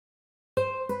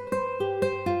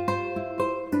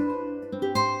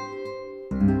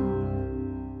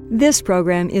This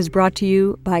program is brought to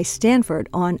you by Stanford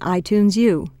on iTunes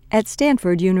U at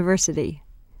Stanford University.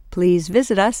 Please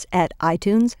visit us at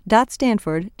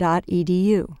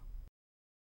itunes.stanford.edu.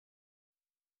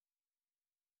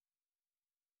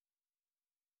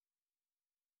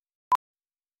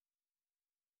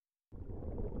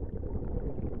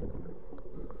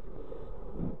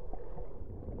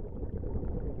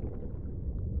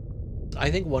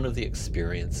 I think one of the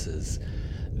experiences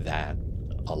that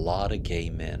a lot of gay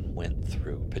men went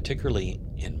through, particularly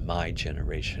in my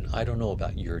generation, I don't know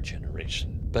about your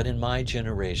generation, but in my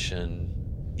generation,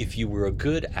 if you were a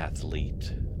good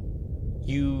athlete,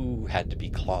 you had to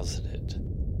be closeted.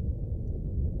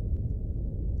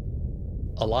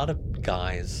 A lot of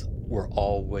guys were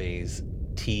always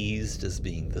teased as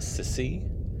being the sissy,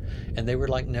 and they were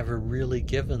like never really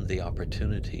given the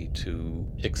opportunity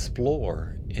to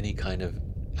explore any kind of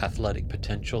athletic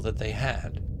potential that they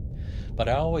had. But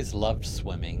I always loved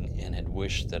swimming and had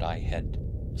wished that I had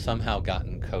somehow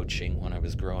gotten coaching when I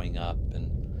was growing up.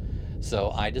 And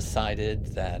so I decided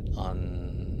that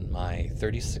on my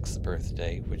 36th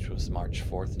birthday, which was March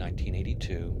 4th,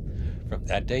 1982, from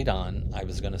that date on, I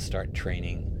was going to start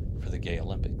training for the Gay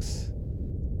Olympics.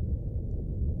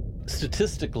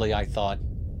 Statistically, I thought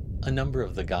a number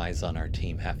of the guys on our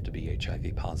team have to be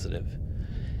HIV positive,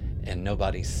 and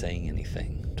nobody's saying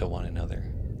anything to one another.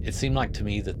 It seemed like to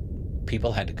me that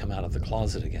people had to come out of the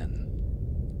closet again.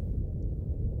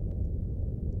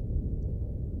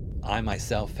 I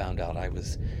myself found out I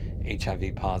was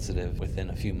HIV positive within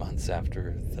a few months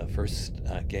after the first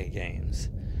Gay Games.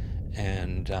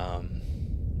 And a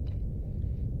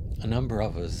number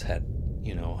of us had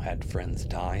friends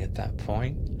die at that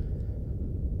point.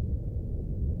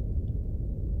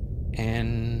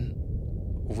 And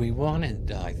we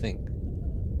wanted, I think,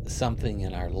 something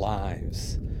in our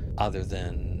lives other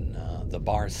than the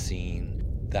bar scene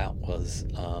that was,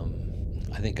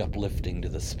 I think, uplifting to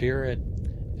the spirit,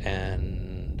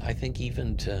 and I think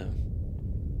even to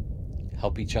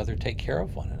help each other take care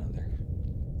of one another.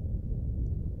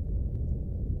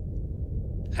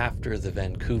 After the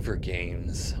Vancouver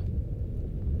Games,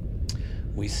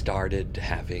 we started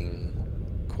having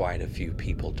quite a few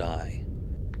people die.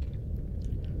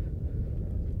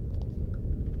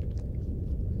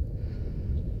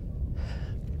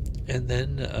 And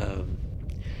then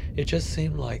it just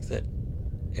seemed like that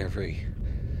every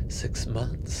 6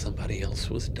 months somebody else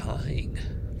was dying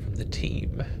from the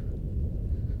team.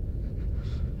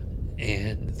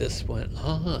 And this went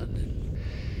on.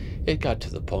 It got to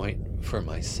the point for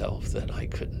myself that I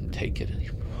couldn't take it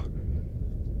anymore.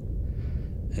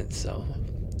 And so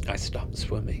I stopped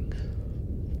swimming.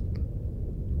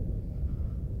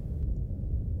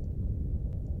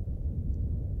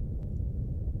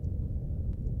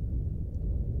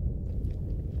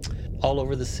 All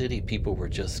over the city, people were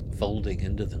just folding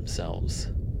into themselves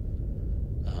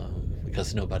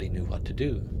because nobody knew what to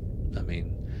do. I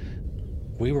mean,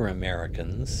 we were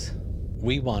Americans.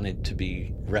 We wanted to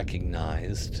be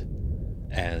recognized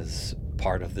as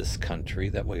part of this country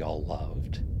that we all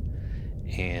loved.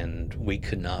 And we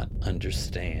could not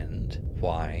understand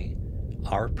why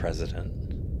our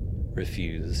president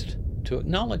refused to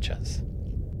acknowledge us.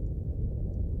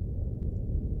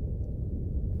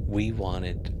 We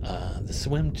wanted the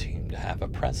swim team to have a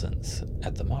presence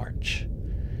at the march.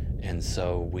 And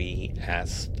so we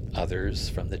asked others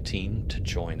from the team to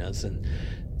join us. And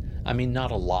I mean,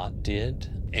 not a lot did.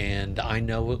 And I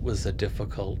know it was a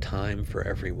difficult time for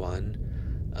everyone.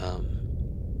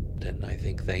 And I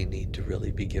think they need to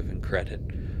really be given credit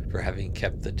for having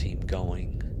kept the team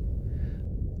going.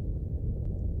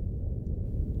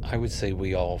 I would say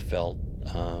we all felt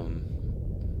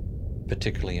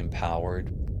particularly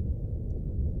empowered.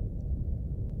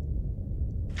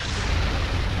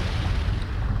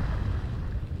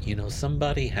 You know,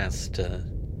 somebody has to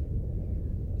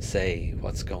say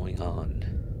what's going on.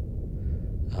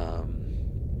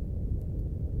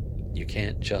 You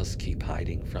can't just keep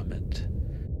hiding from it.